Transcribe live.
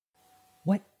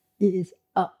is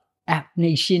up, App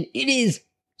Nation? It is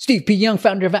Steve P. Young,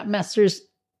 founder of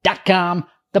appmasters.com,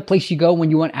 the place you go when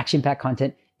you want action-packed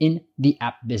content in the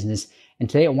app business. And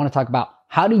today I want to talk about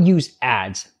how to use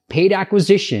ads, paid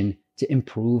acquisition, to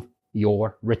improve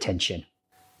your retention.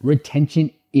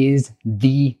 Retention is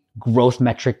the growth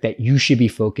metric that you should be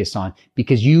focused on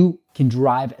because you can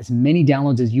drive as many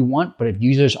downloads as you want, but if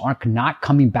users are not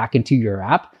coming back into your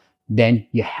app, then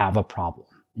you have a problem.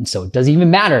 And so it doesn't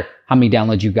even matter how many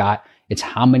downloads you got, it's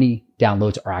how many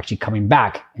downloads are actually coming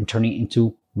back and turning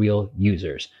into real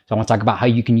users. So I want to talk about how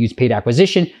you can use paid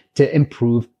acquisition to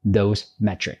improve those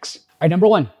metrics. All right, number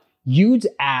one, use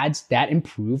ads that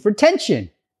improve retention.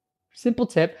 Simple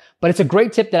tip, but it's a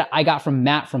great tip that I got from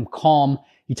Matt from Calm.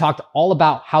 He talked all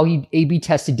about how he A/B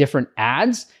tested different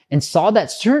ads and saw that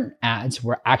certain ads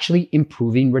were actually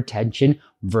improving retention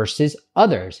versus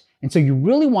others. And so you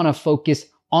really want to focus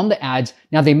on the ads.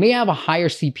 Now they may have a higher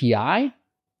CPI,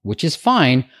 which is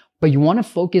fine, but you want to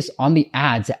focus on the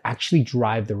ads that actually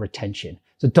drive the retention.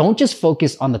 So don't just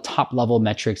focus on the top level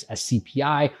metrics as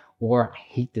CPI, or I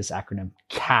hate this acronym,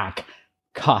 CAC,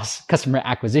 cost, customer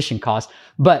acquisition cost,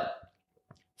 but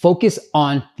focus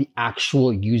on the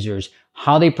actual users,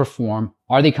 how they perform,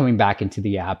 are they coming back into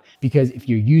the app? Because if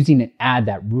you're using an ad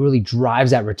that really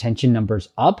drives that retention numbers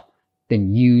up,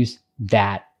 then use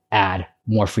that ad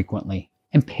more frequently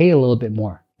and pay a little bit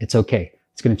more. It's okay.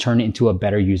 It's going to turn into a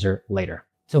better user later.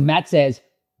 So Matt says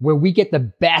where we get the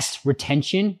best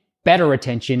retention, better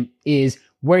retention, is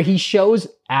where he shows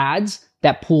ads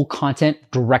that pull content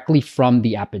directly from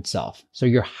the app itself. So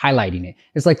you're highlighting it.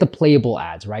 It's like the playable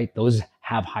ads, right? Those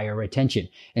have higher retention.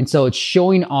 And so it's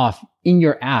showing off in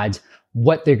your ads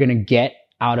what they're going to get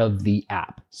out of the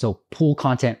app. So pull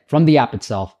content from the app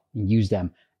itself and use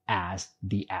them as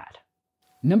the ad.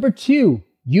 Number two,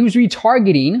 use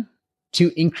retargeting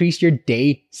to increase your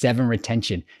day 7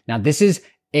 retention. Now, this is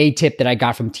a tip that I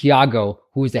got from Tiago,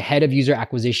 who is the head of user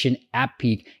acquisition at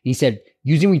Peak. He said,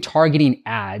 using retargeting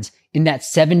ads in that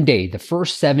 7 day, the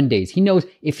first 7 days, he knows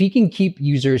if he can keep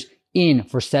users in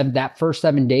for that first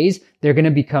 7 days, they're going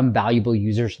to become valuable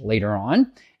users later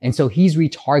on. And so he's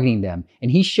retargeting them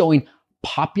and he's showing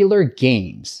popular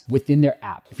games within their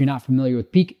app. If you're not familiar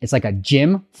with Peak, it's like a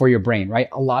gym for your brain, right?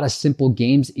 A lot of simple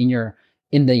games in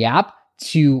the app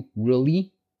to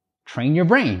really train your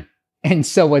brain. And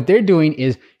so what they're doing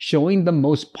is showing the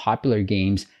most popular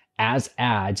games as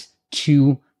ads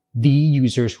to the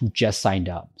users who just signed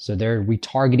up. So they're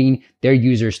retargeting their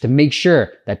users to make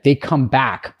sure that they come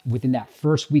back within that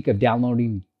first week of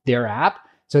downloading their app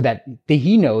so that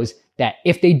he knows that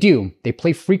if they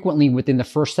play frequently within the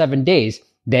first 7 days,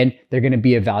 then they're going to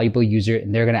be a valuable user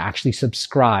and they're going to actually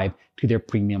subscribe to their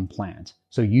premium plans.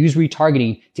 So use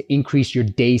retargeting to increase your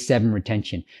day 7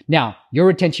 retention. Now, your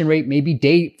retention rate may be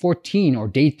day 14 or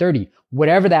day 30,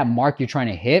 whatever that mark you're trying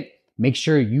to hit, make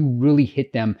sure you really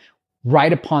hit them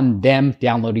right upon them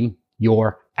downloading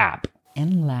your app.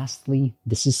 And lastly,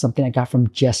 this is something I got from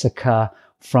Jessica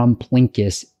from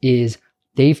Blinkist, is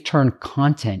they've turned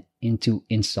content into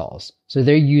installs. So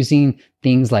they're using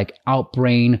things like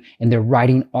Outbrain and they're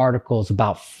writing articles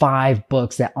about 5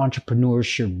 books that entrepreneurs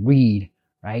should read,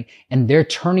 right? And they're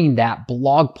turning that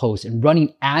blog post and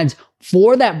running ads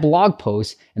for that blog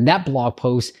post. And that blog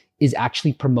post is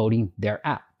actually promoting their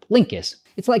app, Blinkist.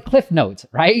 It's like Cliff Notes,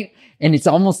 right? And it's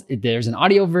almost, there's an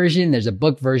audio version, there's a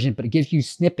book version, but it gives you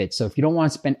snippets. So if you don't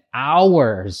want to spend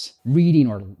hours reading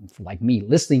or like me,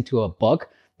 listening to a book,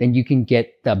 then you can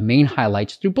get the main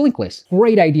highlights through Blinkist.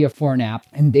 Great idea for an app.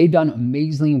 And they've done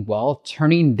amazingly well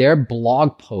turning their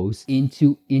blog posts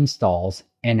into installs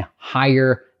and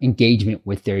higher engagement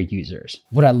with their users.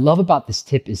 What I love about this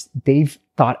tip is they've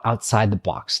thought outside the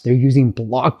box. They're using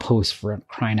blog posts, for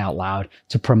crying out loud,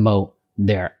 to promote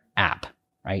their app,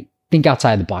 right? Think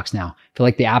outside the box now. I feel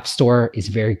like the app store is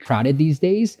very crowded these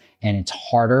days and it's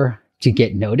harder to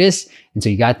get noticed. And so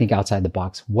you got to think outside the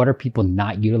box. What are people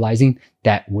not utilizing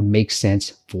that would make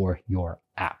sense for your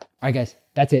app? All right, guys,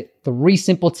 that's it. 3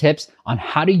 simple tips on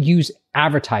how to use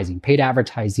advertising, paid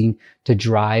advertising, to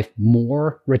drive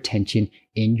more retention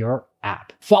in your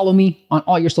app. Follow me on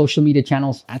all your social media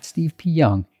channels at Steve P.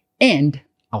 Young, and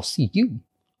I'll see you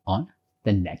on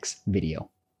the next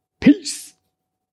video. Peace.